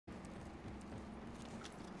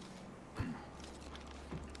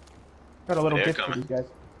Got a little gift for you guys.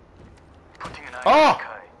 Oh!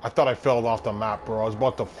 I thought I fell off the map, bro. I was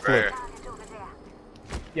about to flip.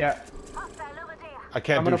 Yeah. I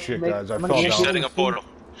can't do shit, guys. I fell down. Setting a portal.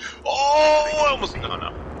 Oh, I almost. No.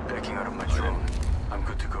 Backing out of my drone. I'm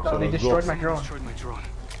good to go. Oh, they destroyed my drone. Destroyed my drone.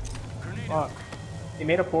 Fuck. They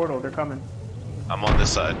made a portal. They're coming. I'm on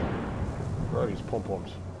this side. Where are these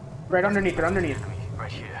pom-poms? Right underneath. They're underneath.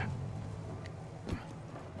 Right here.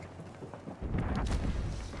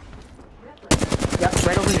 Yeah,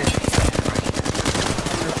 right over here.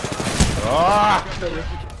 Ah!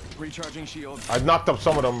 Recharging shield. I knocked up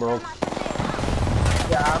some of them, bro.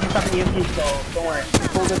 Yeah, I'm just having EMP, so don't worry.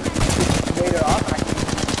 Pull this later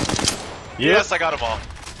off. Yes, I got them all.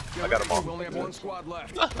 I got them all. We only have one squad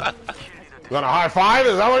left. You want a high five?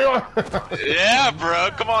 Is that what you want? Yeah, bro.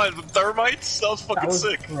 Come on, the thermites. That was fucking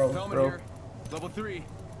sick. Bro. Level 3.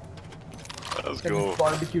 That was They cool. just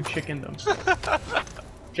barbecue chicken them.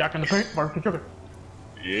 Jack in the paint, barbecue chicken.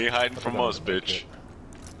 You ain't hiding from us, bitch.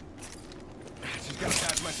 Just gotta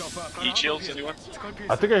patch myself up. Heat shields, anyone?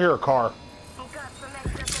 I think I hear a car.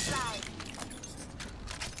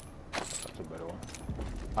 That's a better one.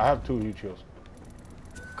 I have 2 heat shields.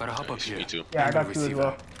 Gotta hop up here. Me too. Yeah, I got 2 as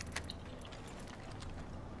well.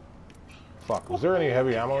 Fuck, was there any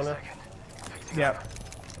heavy ammo in there? Yeah.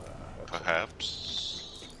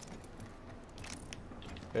 Perhaps.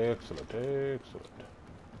 Excellent, excellent.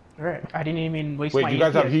 Alright, I didn't even waste Wait, my you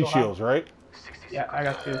guys EMP, have heat shields, right? Yeah, I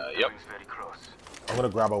got 2. Yep. I'm gonna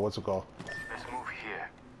grab a, what's it called? Let's move here.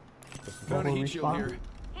 Got Got a heat shield here.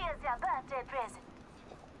 Here's your birthday present.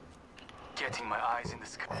 Getting my eyes in the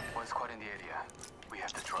sky. One squad in the area. We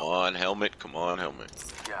have to drop. Come on, helmet. Come on, helmet.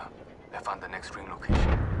 Yeah. I found the next ring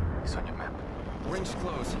location. It's on your map. Ring's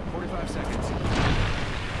close. 45 seconds.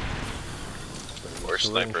 Where's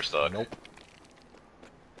sniper stock? Nope.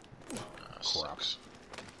 Sucks.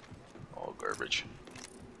 All garbage.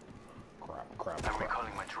 Crap. I'm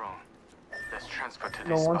recalling my drone. Let's transfer to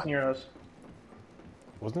No this one's spot. near us.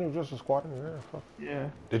 Wasn't there just a squad in there? Fuck. Yeah.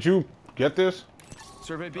 Did you get this?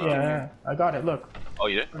 Survey beacon Yeah, here. I got it, look. Oh,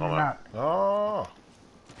 you did? On Oh, the wow. map. Oh.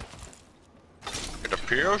 It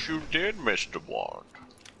appears you did, Mr. Wand.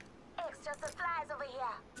 Extra supplies over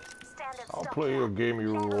here. Standard I'll stock play here. a game,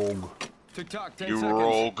 you rogue. Tick-tock, 10 You seconds.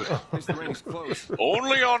 rogue. This the ring's close.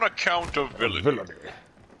 Only on account of villainy. Villainy.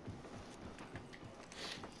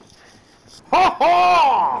 Ha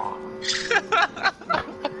ha!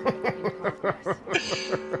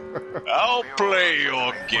 I'll play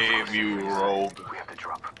your game, you rogue. We have to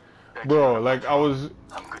drop. Bro, like I'm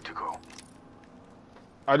good to go.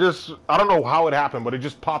 I don't know how it happened, but it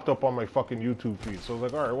just popped up on my fucking YouTube feed. So I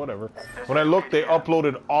was like, alright, whatever. When I looked, they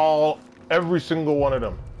uploaded every single one of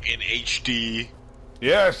them. In HD.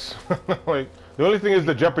 Yes! Like, the only thing is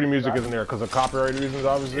the Jeopardy music isn't there because of copyright reasons,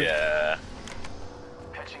 obviously. Yeah.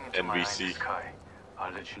 Catching into my eye in the NBC. sky.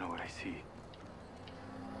 I'll let you know what I see.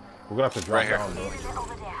 We're gonna have to drop Right here. down, though.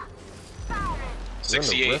 Over there. Fire it.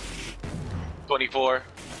 68. 24.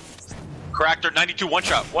 Cracked her. 92. One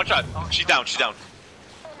shot. One shot. She's down. She's down.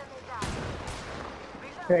 Enemy down.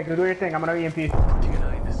 Okay, go do your thing. I'm gonna EMP. Putting an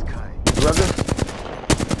eye in the sky. You rev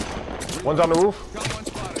this? One's on the roof. Got one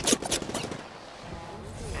spotted.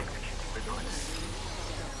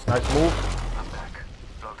 Nice move. I'm back.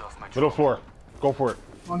 Logged off my Middle floor. Go for it.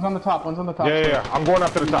 One's on the top, one's on the top. Yeah. I'm going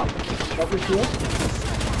after the top. Up your shield.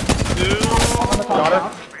 On the top, Got her.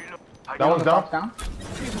 down. That one's down. Down.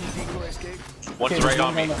 One's right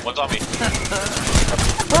on me. One's on me.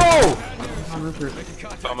 Bro! On roof, roof.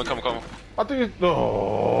 Come. I think it's...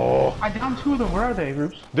 Oh. I downed 2 of them. Where are they,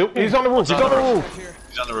 Roops? He's on the roof. He's on the roof.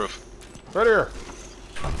 He's on the roof. Right here.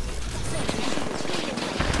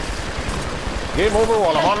 Game over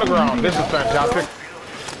while I'm on the ground. This is fantastic.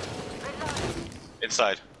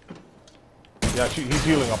 Inside. Yeah, he's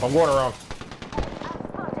healing up. I'm going around.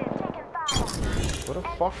 Spotted, taking fire. What the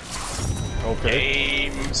fuck? Okay.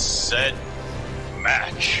 Game, set,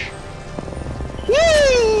 match.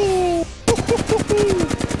 Woo!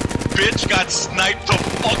 Bitch got sniped to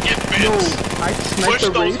fucking bits. I sniped Push the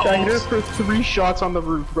those race. I hit her holes. for 3 shots on the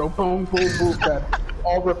roof, bro. Boom, boom, boom. That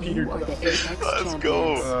all repeated. Let's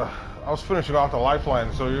go. I was finishing off the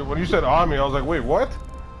lifeline, so when you said army, I was like, wait, what?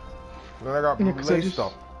 Then I got laced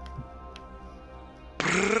up.